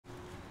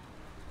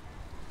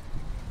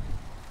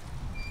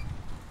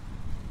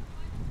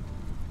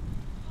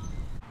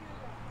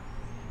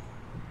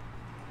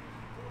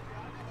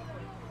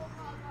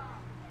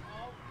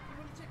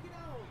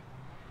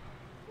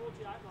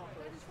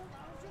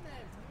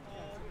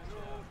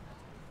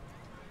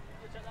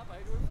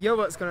Yo,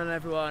 what's going on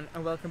everyone,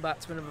 and welcome back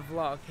to another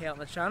vlog here on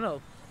the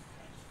channel.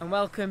 And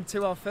welcome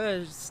to our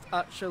first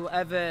actual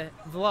ever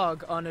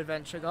vlog on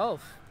adventure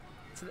golf.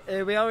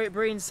 We are at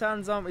Brean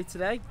Sands, aren't we,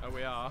 today? Oh,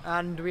 we are.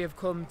 And we have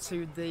come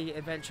to the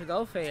adventure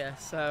golf here.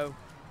 So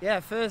yeah,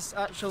 first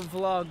actual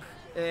vlog,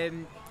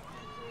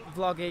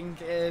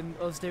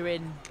 vlogging us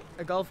doing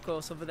a golf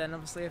course other than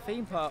obviously a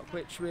theme park,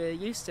 which we're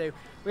used to.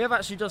 We have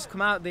actually just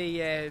come out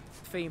the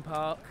theme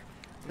park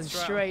and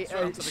straight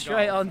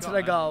onto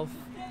the golf.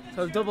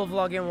 So double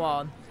vlog in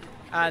one.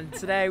 And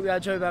today we are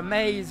joined by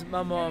Maze,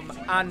 my mum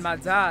and my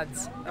dad,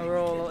 and we're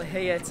all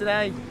here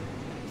today.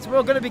 So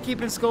we're going to be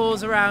keeping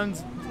scores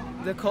around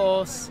the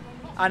course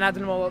and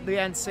adding them all at the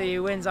end to see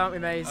who wins, aren't we,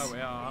 Maze? Oh, we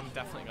are. I'm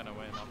definitely going to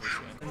win,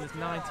 obviously. And there's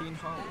 19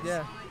 holes.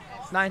 Yeah.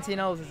 19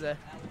 holes, is there?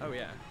 Oh,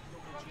 yeah.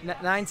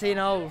 19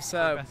 holes,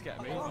 so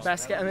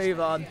best get a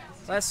move on.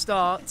 Let's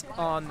start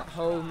on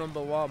hole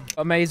number 1.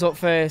 Maze up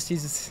first,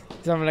 he's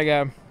having a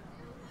go.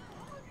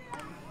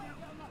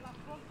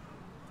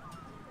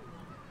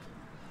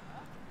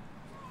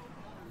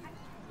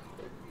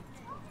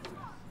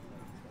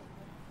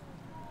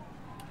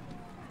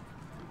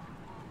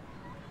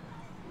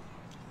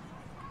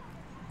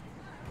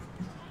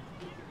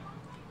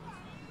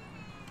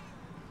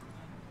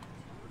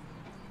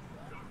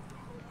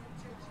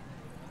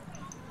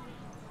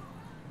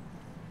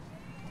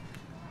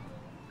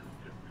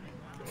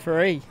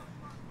 Three.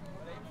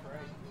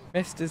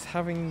 Mister's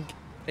having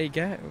a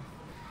go.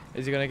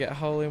 Is he going to get a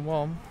hole in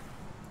one?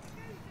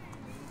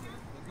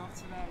 Not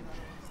today.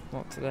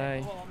 Not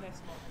today.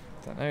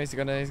 Don't know. He's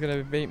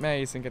gonna beat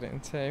Maze and get it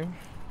in 2.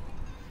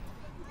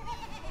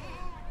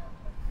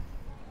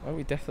 Oh,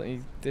 he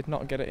definitely did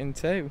not get it in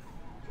 2.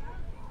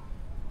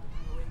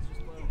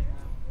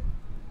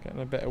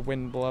 Getting a bit of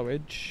wind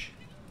blowage.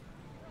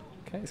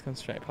 Okay, he's gone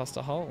straight past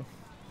a hole.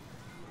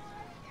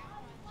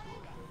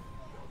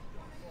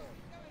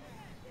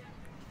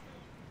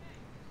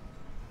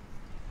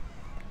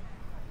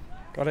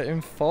 Got it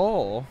in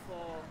 4.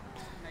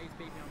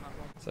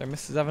 So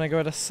Mister's having a go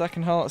at a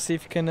second hole. Let's see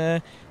if he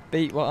can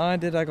beat what I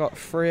did. I got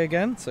 3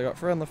 again. So I got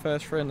 3 on the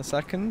first, 3 on the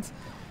second.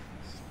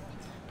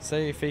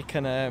 See if he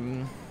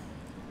can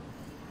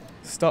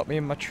stop me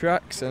in my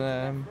tracks.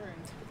 And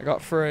I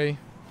got 3.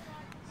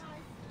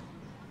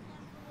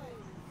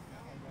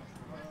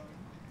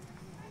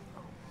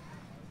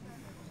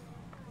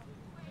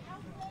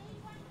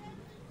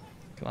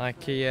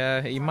 Like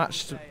he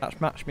matched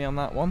me on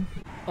that one.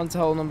 On to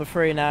hole number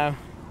 3 now.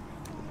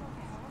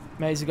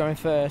 Maze is going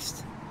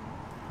first.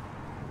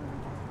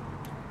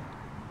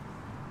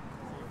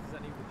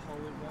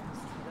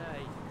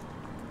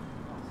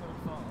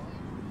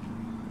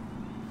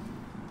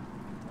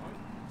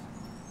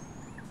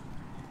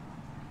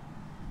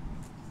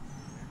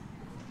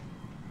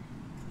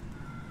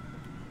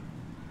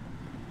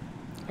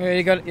 Yeah,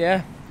 you got it.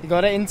 Yeah, you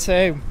got it in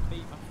 2.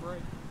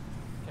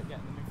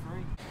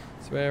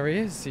 Where he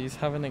is, he's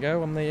having a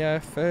go on the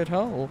 3rd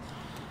hole.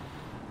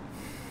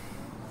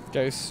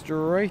 Goes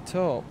straight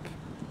up,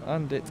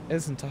 and it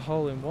isn't a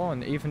hole in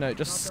one, even though it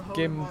just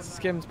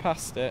skimmed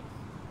past it.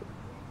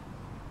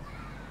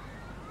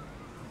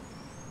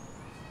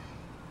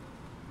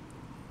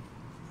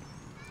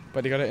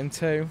 But he got it in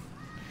 2,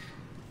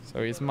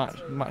 so he's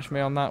matched me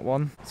on that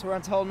one. So we're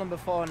on to hole number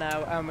 4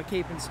 now, and we're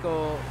keeping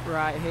score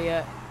right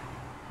here.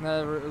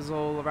 There it was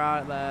all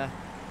right there.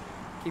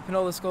 Keeping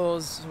all the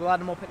scores, so we'll add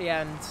them up at the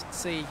end to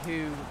see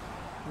who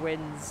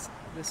wins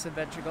this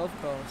adventure golf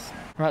course.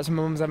 Right, so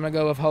my mum's having a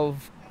go of hole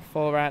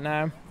 4 right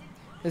now.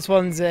 This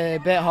one's a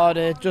bit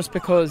harder just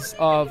because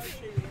of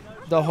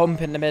the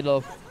hump in the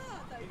middle.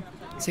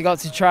 So you got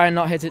to try and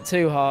not hit it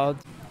too hard.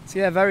 So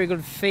yeah, very good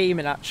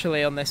theming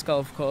actually on this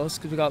golf course,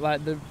 because we got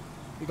like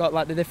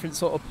the different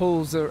sort of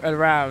pools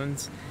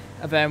around,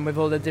 and then with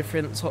all the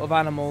different sort of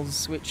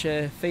animals which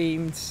are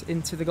themed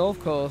into the golf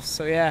course.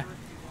 So yeah.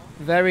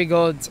 Very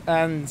good.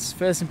 And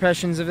first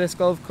impressions of this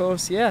golf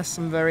course, yes,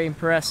 I'm very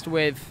impressed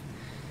with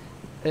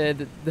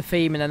the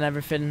theming and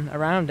everything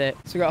around it.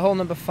 So we got hole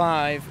number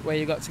 5 where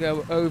you got to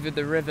go over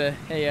the river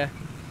here,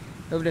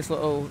 over this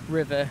little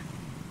river,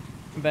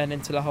 and then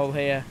into the hole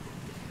here.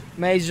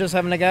 Maze just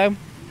having a go.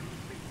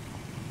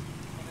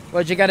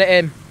 Where'd you get it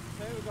in?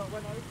 So we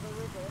went over the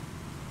river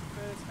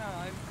first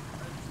time,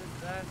 and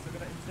there, so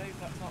got it in 2,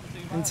 that's not too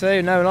bad. In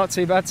 2, no, not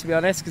too bad to be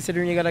honest,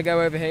 considering you got to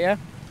go over here.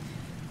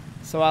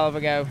 So I'll have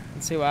a go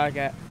and see what I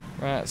get.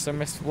 Right, so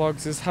Mr.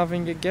 Vlogs is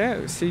having a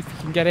go. See if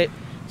he can get it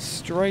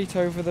straight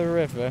over the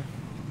river.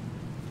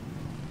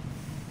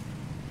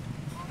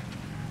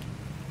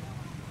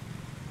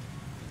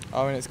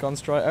 Oh, and it's gone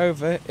straight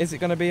over. Is it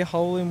going to be a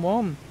hole in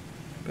one?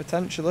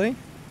 Potentially.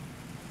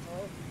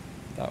 Oh.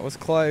 That was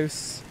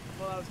close.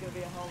 I thought that was going to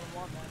be a hole in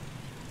one then.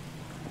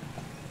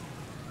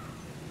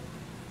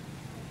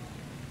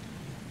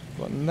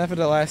 But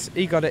nevertheless,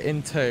 he got it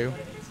in 2.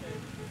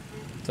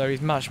 So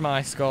he's matched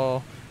my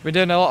score. We're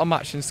doing a lot of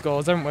matching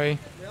scores, aren't we? We are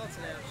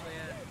today actually,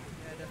 yeah.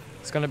 Yeah, definitely.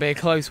 It's going to be a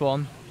close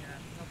one. Yeah,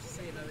 we'll have to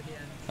see though at the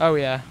end. Oh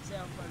yeah. See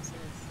how close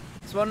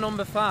it is. So on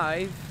number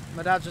 5,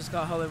 my dad just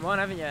got a hole in one,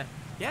 haven't you?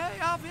 Yeah,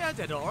 I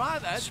did all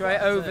right there. Straight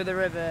over the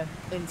river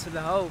into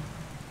the hole.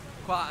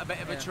 Quite a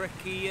bit of a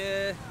tricky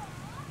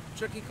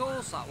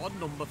course, that one,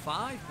 number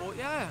 5. But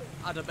yeah,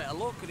 had a bit of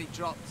luck and it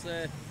dropped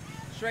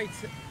straight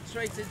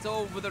into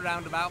over the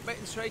roundabout bit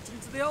and straight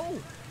into the hole.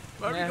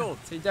 Very good.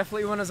 So you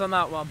definitely won us on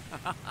that one.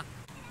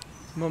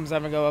 Mum's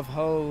having a go of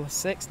hole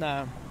 6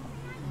 now.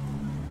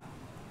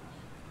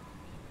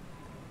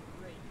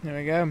 There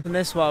we go. In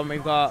this one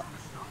we've got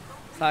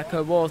like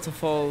a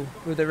waterfall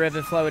with the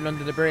river flowing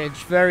under the bridge.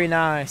 Very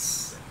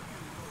nice.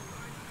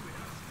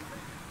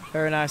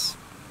 Very nice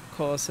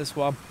course, this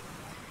one.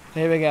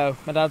 Here we go.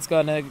 My dad's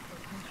gonna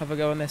have a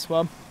go on this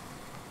one.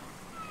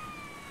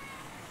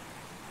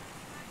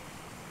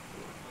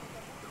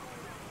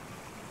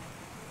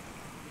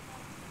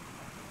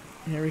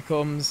 Here he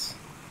comes.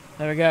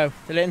 There we go.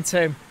 Did it in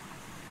 2.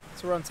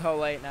 So we're on to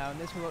hole 8 now, and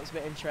this one looks a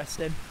bit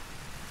interesting.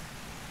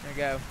 There we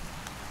go.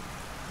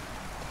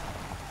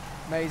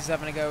 Maze is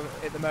having a go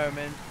at the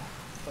moment,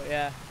 but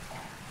yeah.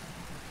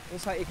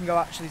 Looks like you can go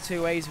actually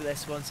 2 ways with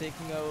this one, so you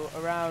can go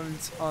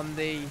around on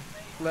the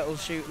little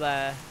chute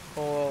there,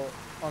 or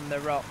on the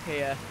rock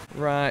here.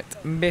 Right,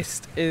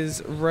 Mist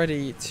is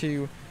ready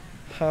to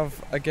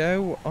have a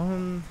go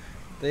on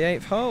the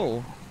 8th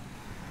hole.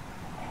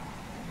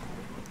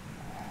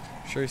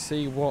 Shall we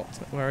see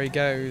where he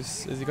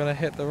goes? Is he going to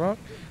hit the rock?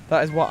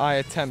 That is what I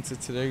attempted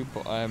to do,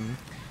 but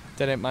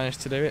didn't manage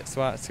to do it,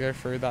 so I had to go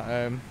through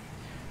that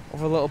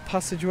other little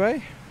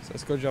passageway. So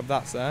it's a good job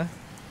that's there.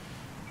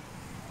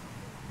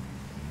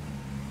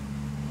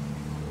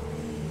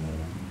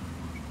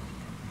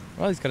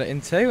 Well, he's got it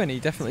in 2 and he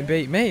definitely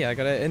beat me. I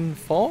got it in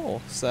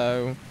 4,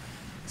 so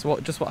it's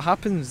just what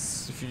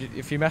happens.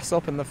 If you mess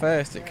up in the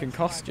first, it can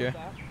cost you.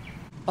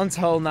 On to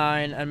hole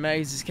 9, and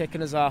Maze is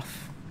kicking us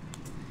off.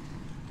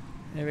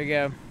 Here we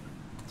go.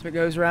 So it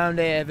goes around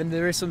here, and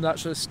there is some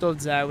actual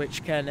studs there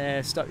which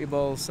can stop your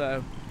ball,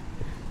 so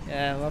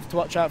yeah, we'll have to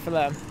watch out for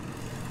them.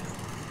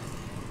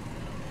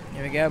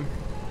 Here we go.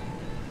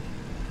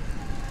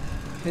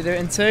 You do it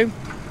in 2.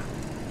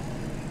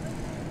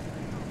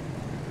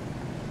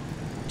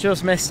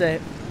 Just missed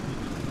it.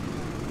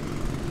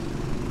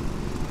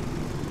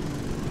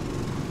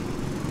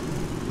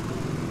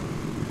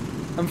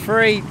 And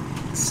 3,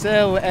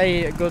 still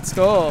a good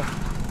score.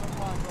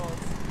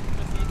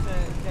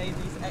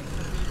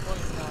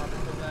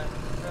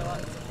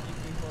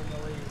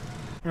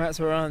 Right,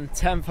 so we're on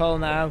 10th hole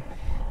now.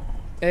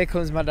 Here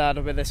comes my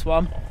dad with this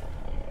one.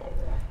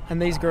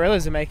 And these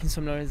gorillas are making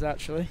some noise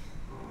actually.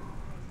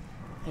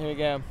 Here we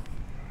go.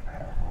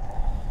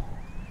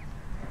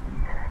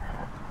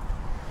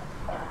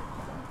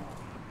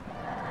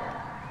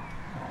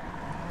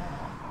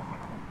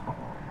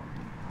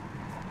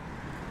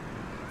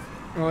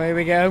 Oh, here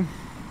we go.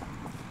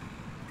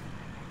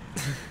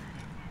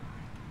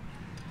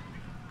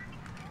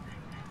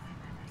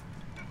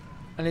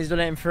 And he's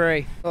done it in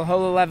 3. So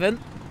hole 11,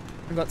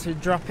 we've got to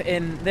drop it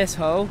in this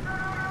hole,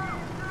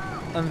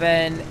 and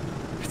then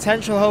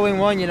potential hole in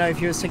 1, you know, if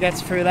you was to get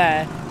through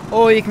there,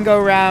 or you can go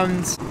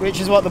round, which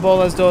is what the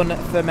ball has done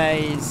for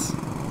Maze,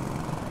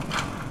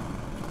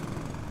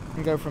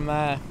 and go from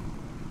there.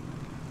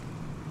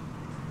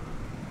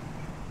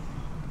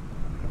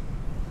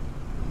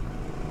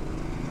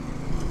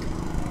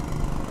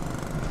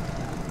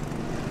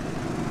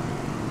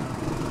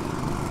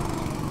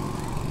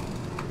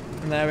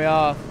 And there we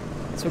are.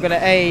 So we're going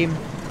to aim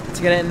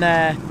to get it in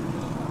there,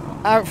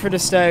 out through the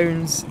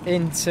stones,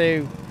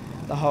 into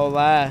the hole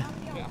there.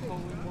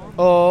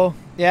 Or,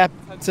 yeah,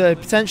 to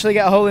potentially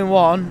get a hole in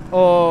 1,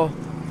 or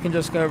you can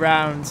just go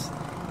around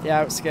the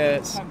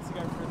outskirts.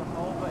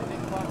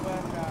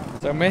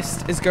 So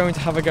Mist is going to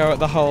have a go at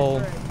the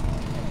hole.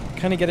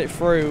 Can he get it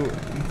through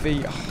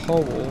the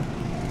hole?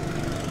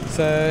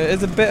 So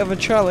it's a bit of a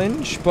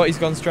challenge, but he's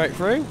gone straight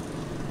through.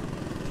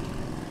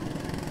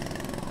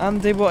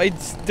 Andy, but he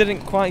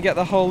didn't quite get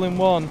the hole in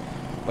 1,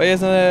 but he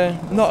has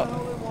not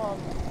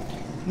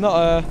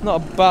a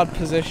bad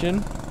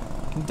position.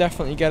 Can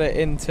definitely get it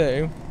in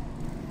 2.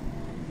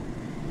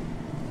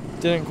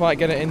 Didn't quite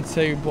get it in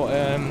 2, but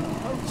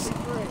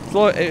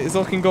it's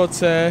looking good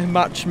to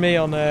match me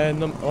on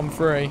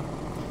 3.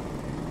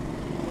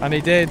 And he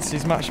did.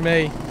 He's matched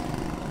me.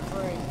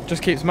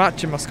 Just keeps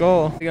matching my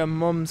score. We got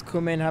Mum's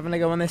coming, having a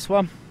go on this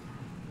one.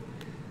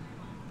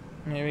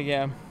 Here we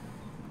go.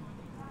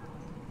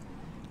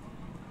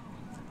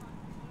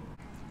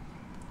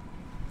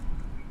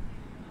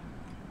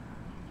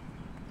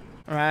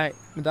 Right,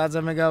 my dad's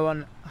having a go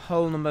on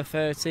hole number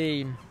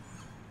 13.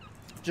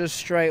 Just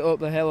straight up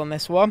the hill on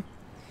this one.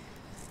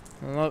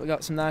 And look, we've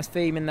got some nice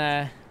theme in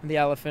there with the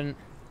elephant.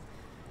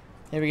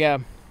 Here we go.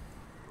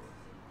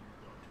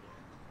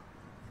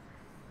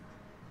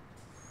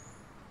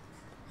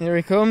 Here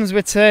he comes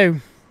with 2.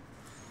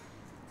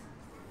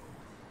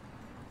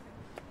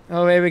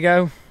 Oh, here we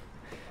go.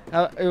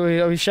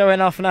 Are we showing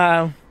off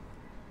now?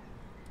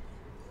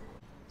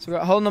 So we've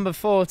got hole number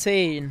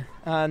 14,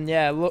 and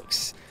yeah,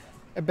 looks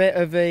a bit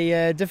of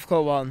a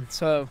difficult one.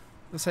 So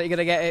looks like you're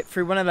gonna get it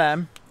through one of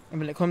them, I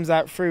mean, it comes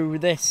out through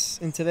this,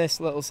 into this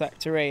little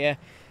sector here,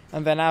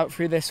 and then out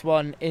through this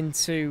one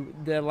into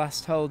the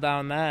last hole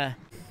down there.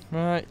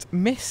 Right,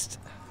 Mist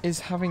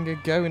is having a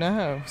go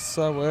now,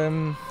 so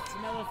Some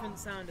elephant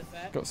sound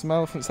effects. got some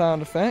elephant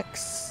sound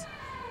effects.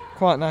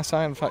 Quite nice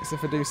sound effects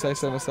if I do say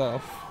so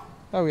myself.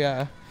 Oh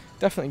yeah,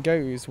 definitely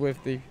goes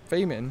with the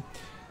theming.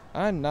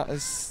 And that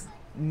is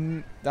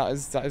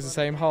the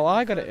same hole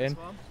I got it in.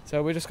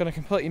 So we're just going to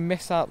completely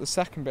miss out the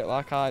second bit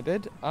like I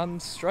did,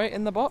 and straight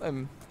in the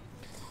bottom.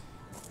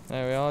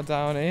 There we are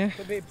down here.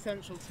 Could be a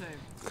potential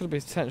two. Could be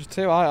potential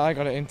too. I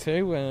got it in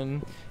two,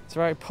 and it's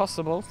very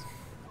possible.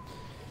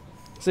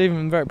 It's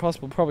even very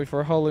possible probably for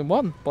a hole in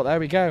one. But there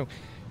we go.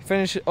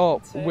 Finish it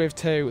up with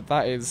two.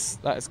 That is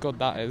good.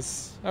 That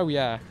is. Oh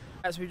yeah.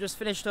 As we just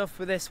finished off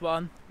with this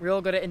one, we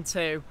all got it in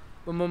two,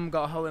 but Mum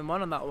got a hole in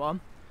one on that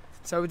one.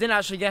 So we didn't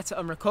actually get it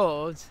on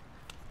record.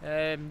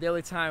 The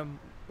only time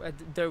I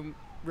don't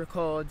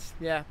record,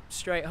 yeah,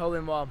 straight hole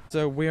in one.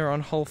 So we're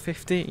on hole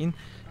 15,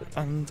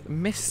 and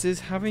Mist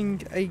is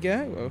having a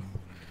go.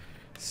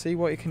 See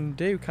what he can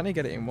do. Can he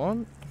get it in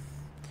one?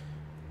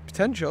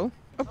 Potential.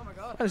 Oh my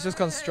God! It's just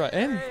gone straight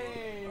in.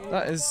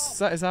 That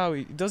is how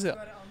he does it.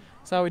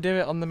 That's how we do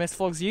it on the Mist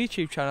Vlogs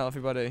YouTube channel,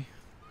 everybody.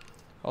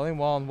 Hole in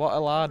one. What a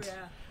lad! Oh,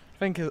 yeah. I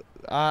think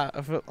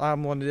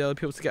I'm one of the other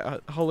people to get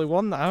a hole in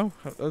one now.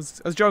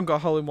 Has John got a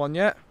hole in one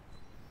yet?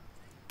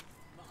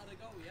 Not had a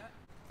go yet.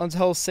 On to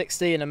hole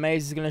 16, and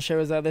Maze is going to show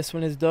us how this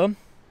one is done.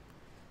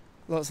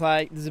 Looks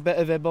like there's a bit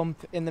of a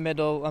bump in the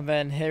middle, and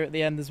then here at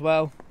the end as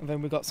well. And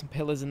then we've got some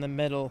pillars in the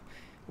middle,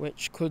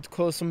 which could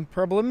cause some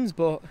problems,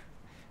 but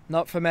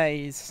not for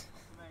Maze.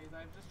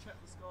 I've just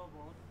checked the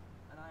scoreboard,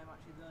 and I am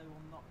actually the only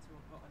one not to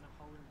have gotten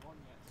a hole in one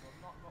yet, so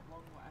I've not got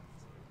long left.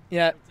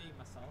 Yeah.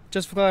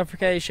 Just for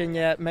clarification,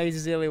 yeah, Maze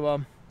is the only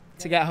one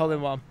to get a hole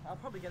in one. I'll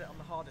probably get it on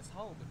the hardest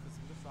hole because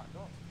I'm just that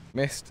good.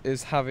 Mist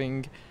is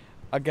having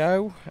a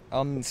go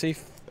and see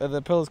if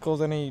the pillars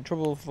cause any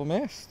trouble for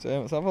Mist.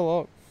 Let's have a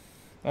look.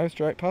 No,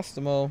 straight past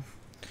them all.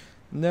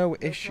 No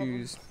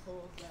issues.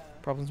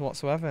 Problems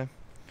whatsoever.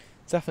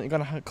 It's definitely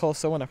going to cause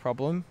someone a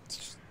problem. It's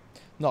just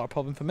not a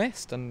problem for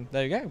Mist, and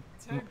there you go.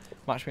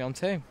 Match me on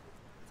two.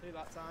 Two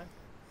that time.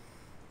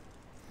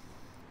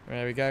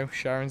 There we go.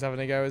 Sharon's having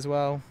a go as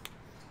well.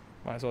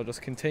 Might as well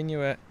just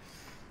continue it.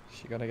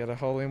 She's going to get a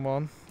hole in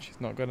one.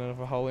 She's not got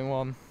another hole in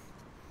one.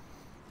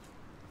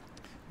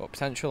 But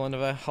potential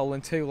another hole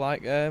in two,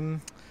 like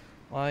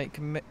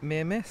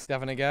mere Mist.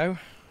 Having a go.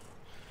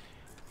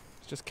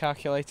 Just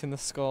calculating the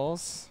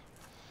scores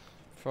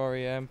before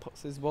he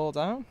puts his ball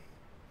down.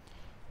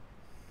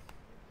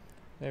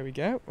 There we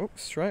go. Oh,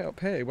 straight up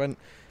here. He went.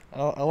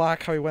 I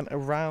like how he went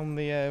around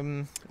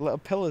the little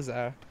pillars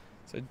there.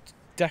 So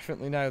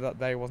definitely know that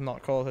they was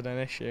not causing an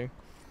issue.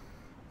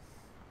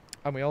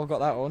 And we all got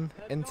that one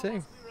in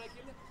two.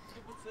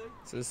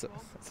 So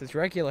it's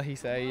regular, he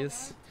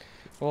says.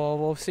 Well,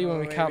 we'll see when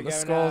we count the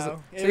scores.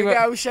 Here we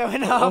go,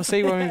 showing up. We'll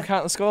see when we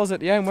count the scores at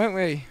the end, won't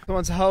we? Come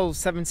on to hole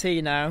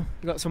 17 now.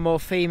 We've got some more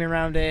theming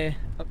around here.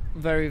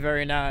 Very,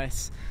 very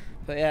nice.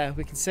 But yeah,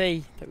 we can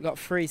see that we've got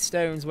 3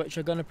 stones which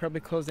are going to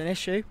probably cause an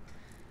issue.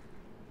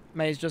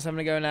 May's just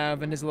having a go now,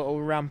 and there's a little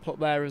ramp up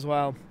there as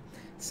well.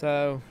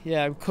 So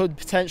yeah, we could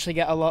potentially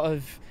get a lot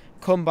of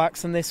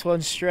comebacks on this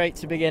one straight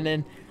to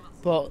beginning.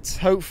 But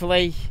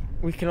hopefully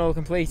we can all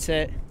complete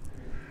it.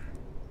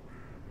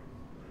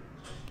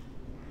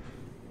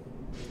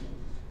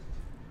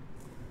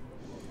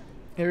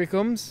 Here he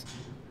comes.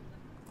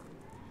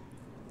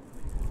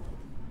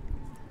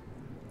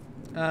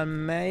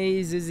 And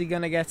Maze, is he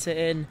going to get it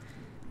in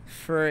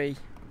 3?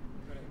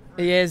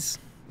 He is.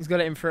 He's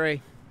got it in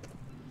 3.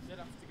 Did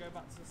have to go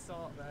back to the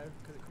start though,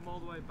 because it come all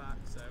the way back,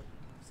 so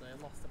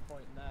I lost a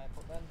point there.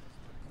 But then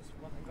just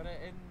went and got it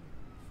in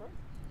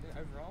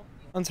 3 overall.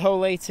 On to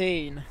hole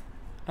 18,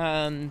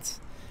 and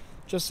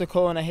just a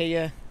corner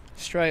here,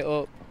 straight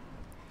up.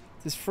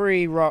 There's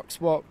 3 rocks,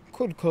 what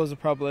could cause a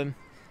problem,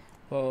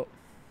 but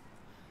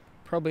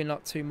probably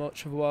not too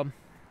much of one.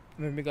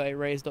 And then we got it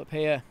raised up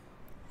here.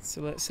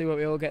 So let's see what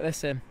we all get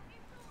this in.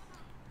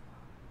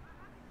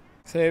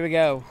 So here we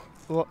go.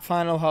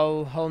 Final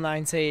hole, hole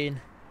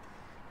 19.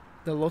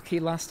 The lucky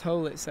last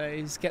hole, it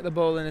says. Get the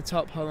ball in the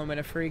top hole and win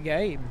a free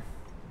game.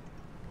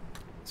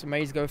 So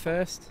Maze go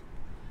first.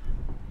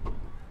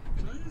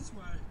 Please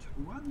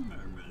wait 1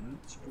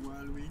 moment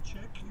while we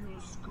check your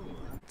score.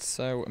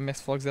 So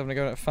Miss Vlog's having a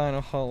go at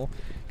final hole.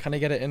 Can he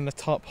get it in the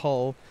top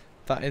hole?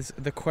 That is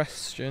the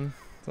question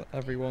that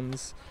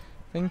everyone's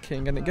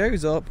thinking. And it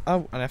goes up.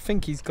 Oh, and I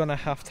think he's gonna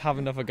have to have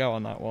another go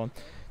on that one.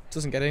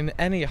 Doesn't get in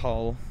any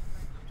hole.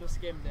 Just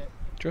skimmed it.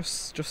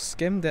 Just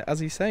skimmed it, as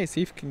he says.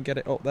 See if he can get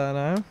it up there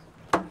now.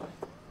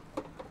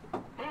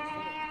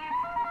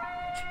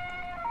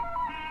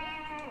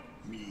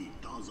 Me,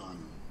 Tarzan,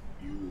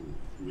 you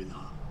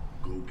winner.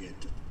 Go get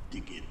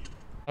ticket.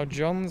 Now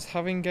John's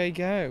having a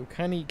go.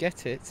 Can he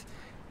get it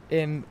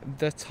in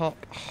the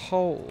top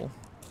hole?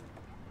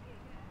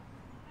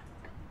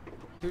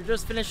 We've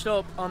just finished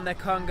up on the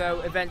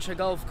Congo Adventure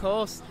Golf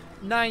Course.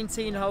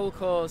 19 hole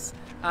course,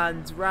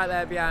 and right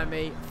there behind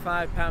me,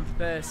 £5 per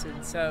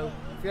person. So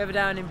if you're ever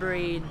down in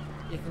Brean,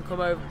 you can come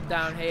over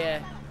down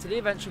here to the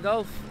Adventure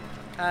Golf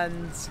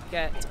and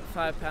get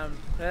 £5 per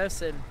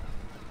person.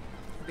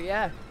 But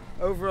yeah,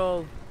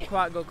 overall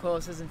quite a good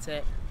course, isn't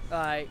it?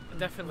 Like,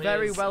 Definitely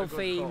very is well a good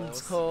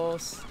themed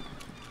course.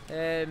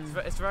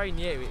 It's very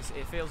new.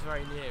 It feels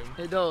very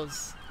new. It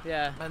does,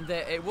 yeah. And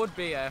it would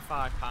be £5,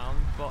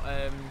 but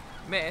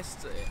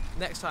Mist,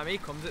 next time he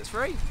comes, it's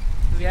free.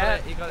 Yeah,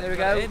 there we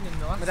go.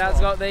 My dad's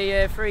got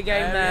the free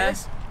game there.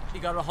 You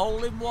got a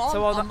hole in one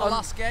So on the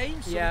last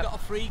game, so yeah. you got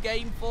a free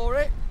game for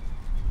it.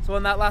 So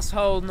on that last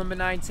hole, number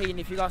 19,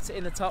 if you got it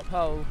in the top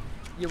hole,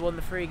 you won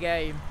the free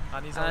game.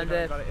 And he's only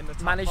got it in the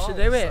top managed hole,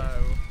 to do it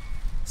so.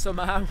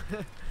 somehow.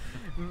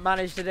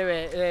 Managed to do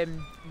it.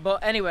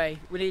 But anyway,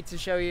 we need to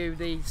show you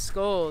the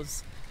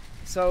scores.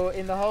 So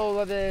in the whole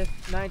of the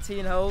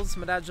 19 holes,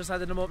 my dad just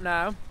added them up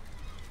now.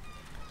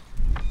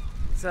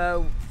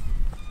 So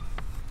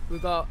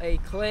we've got a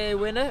clear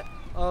winner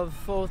of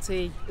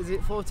 40. Is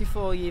it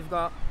 44 you've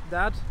got,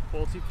 Dad?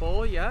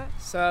 44, yeah.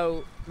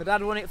 So my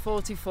dad won it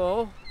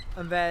 44,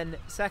 and then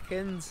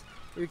second,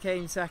 who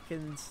came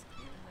second?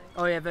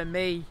 Oh yeah, then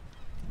me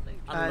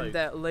and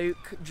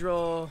Luke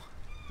draw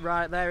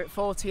right there at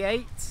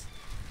 48,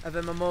 and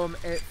then my mum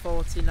at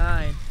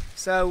 49.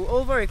 So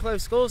all very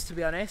close scores, to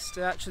be honest.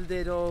 We actually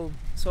did all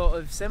sort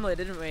of similar,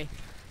 didn't we,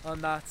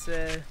 on that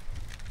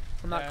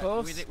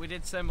course? We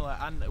did similar,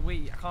 and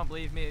I can't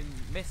believe me and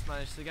Miss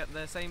managed to get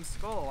the same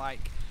score.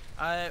 Like,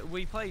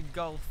 we played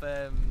golf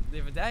the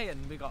other day,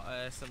 and we got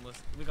similar.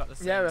 We got the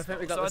same. Yeah, I score. think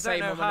we got so the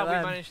same. I don't know one how we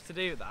of them. managed to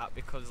do that,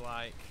 because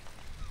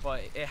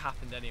but it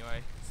happened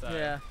anyway. So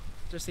Yeah,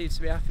 just seems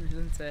to be happening,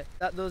 doesn't it?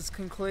 That does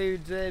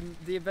conclude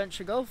the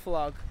Adventure Golf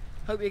vlog.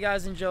 Hope you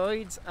guys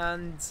enjoyed,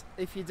 and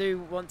if you do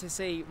want to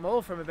see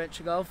more from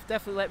Adventure Golf,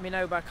 definitely let me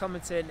know by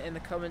commenting in the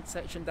comment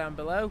section down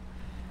below.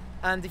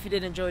 And if you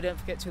did enjoy, don't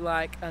forget to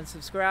like and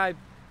subscribe.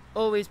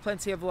 Always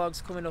plenty of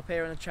vlogs coming up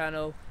here on the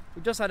channel.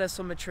 We've just had a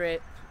summer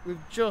trip.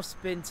 We've just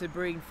been to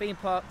Brean Theme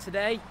Park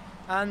today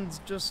and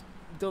just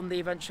done the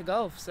Adventure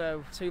Golf.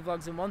 So 2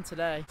 vlogs in one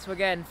today. So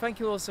again, thank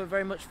you all so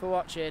very much for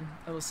watching,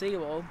 and we'll see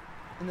you all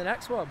in the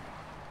next one.